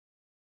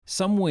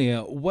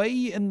Somewhere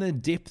way in the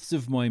depths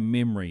of my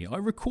memory, I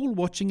recall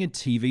watching a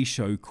TV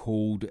show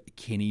called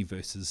Kenny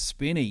vs.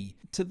 Spenny.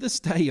 To this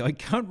day, I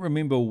can't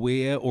remember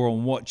where or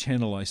on what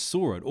channel I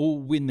saw it or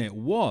when that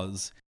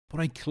was, but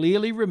I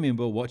clearly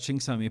remember watching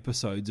some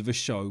episodes of a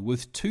show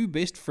with two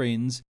best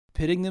friends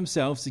pitting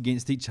themselves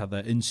against each other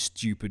in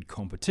stupid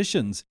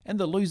competitions, and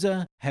the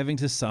loser having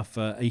to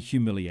suffer a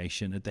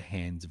humiliation at the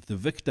hands of the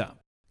victor.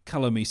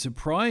 Colour me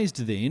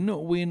surprised then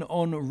when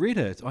on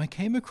Reddit I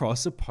came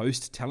across a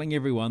post telling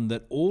everyone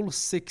that all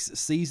 6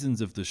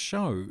 seasons of the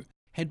show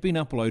had been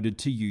uploaded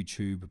to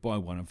YouTube by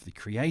one of the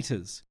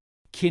creators.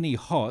 Kenny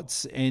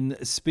Hotz and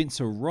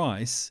Spencer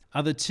Rice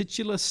are the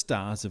titular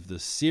stars of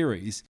this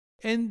series,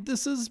 and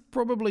this is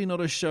probably not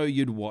a show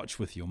you'd watch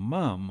with your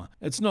mum.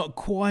 It's not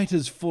quite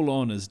as full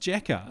on as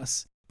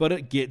Jackass, but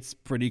it gets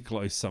pretty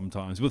close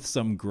sometimes with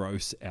some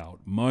gross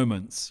out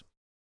moments.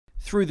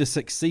 Through the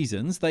 6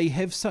 seasons, they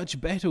have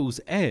such battles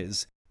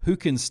as who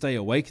can stay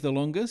awake the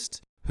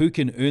longest, who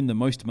can earn the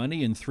most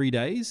money in 3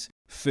 days,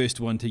 first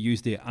one to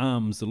use their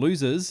arms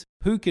loses,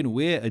 who can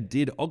wear a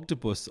dead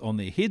octopus on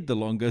their head the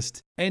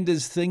longest, and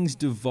as things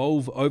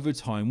devolve over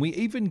time, we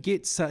even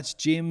get such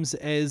gems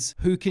as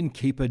who can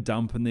keep a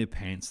dump in their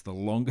pants the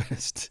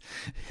longest.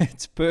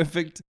 It's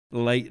perfect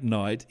late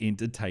night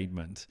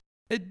entertainment.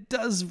 It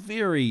does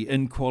vary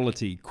in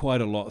quality quite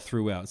a lot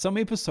throughout. Some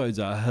episodes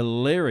are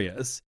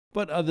hilarious,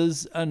 but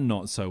others are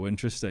not so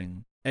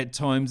interesting. At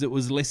times it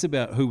was less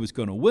about who was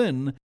going to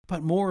win,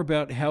 but more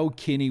about how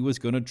Kenny was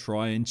going to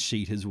try and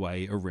cheat his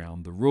way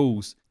around the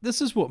rules.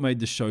 This is what made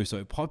the show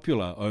so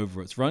popular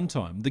over its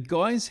runtime. The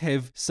guys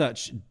have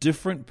such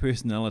different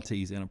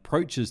personalities and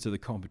approaches to the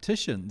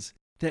competitions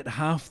that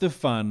half the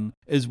fun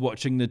is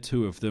watching the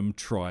two of them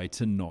try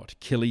to not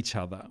kill each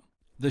other.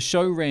 The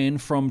show ran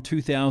from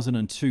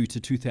 2002 to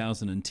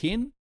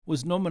 2010,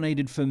 was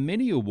nominated for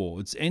many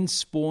awards and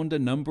spawned a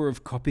number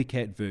of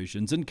copycat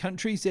versions in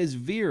countries as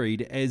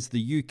varied as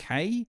the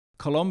UK,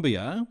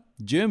 Colombia,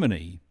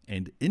 Germany,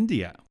 and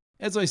India.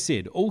 As I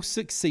said, all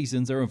 6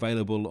 seasons are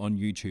available on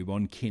YouTube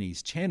on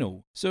Kenny's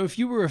channel. So if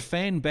you were a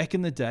fan back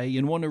in the day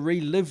and want to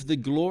relive the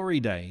glory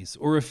days,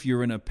 or if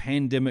you're in a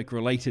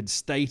pandemic-related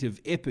state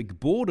of epic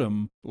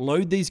boredom,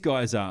 load these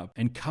guys up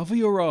and cover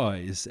your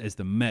eyes as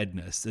the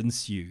madness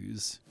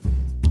ensues.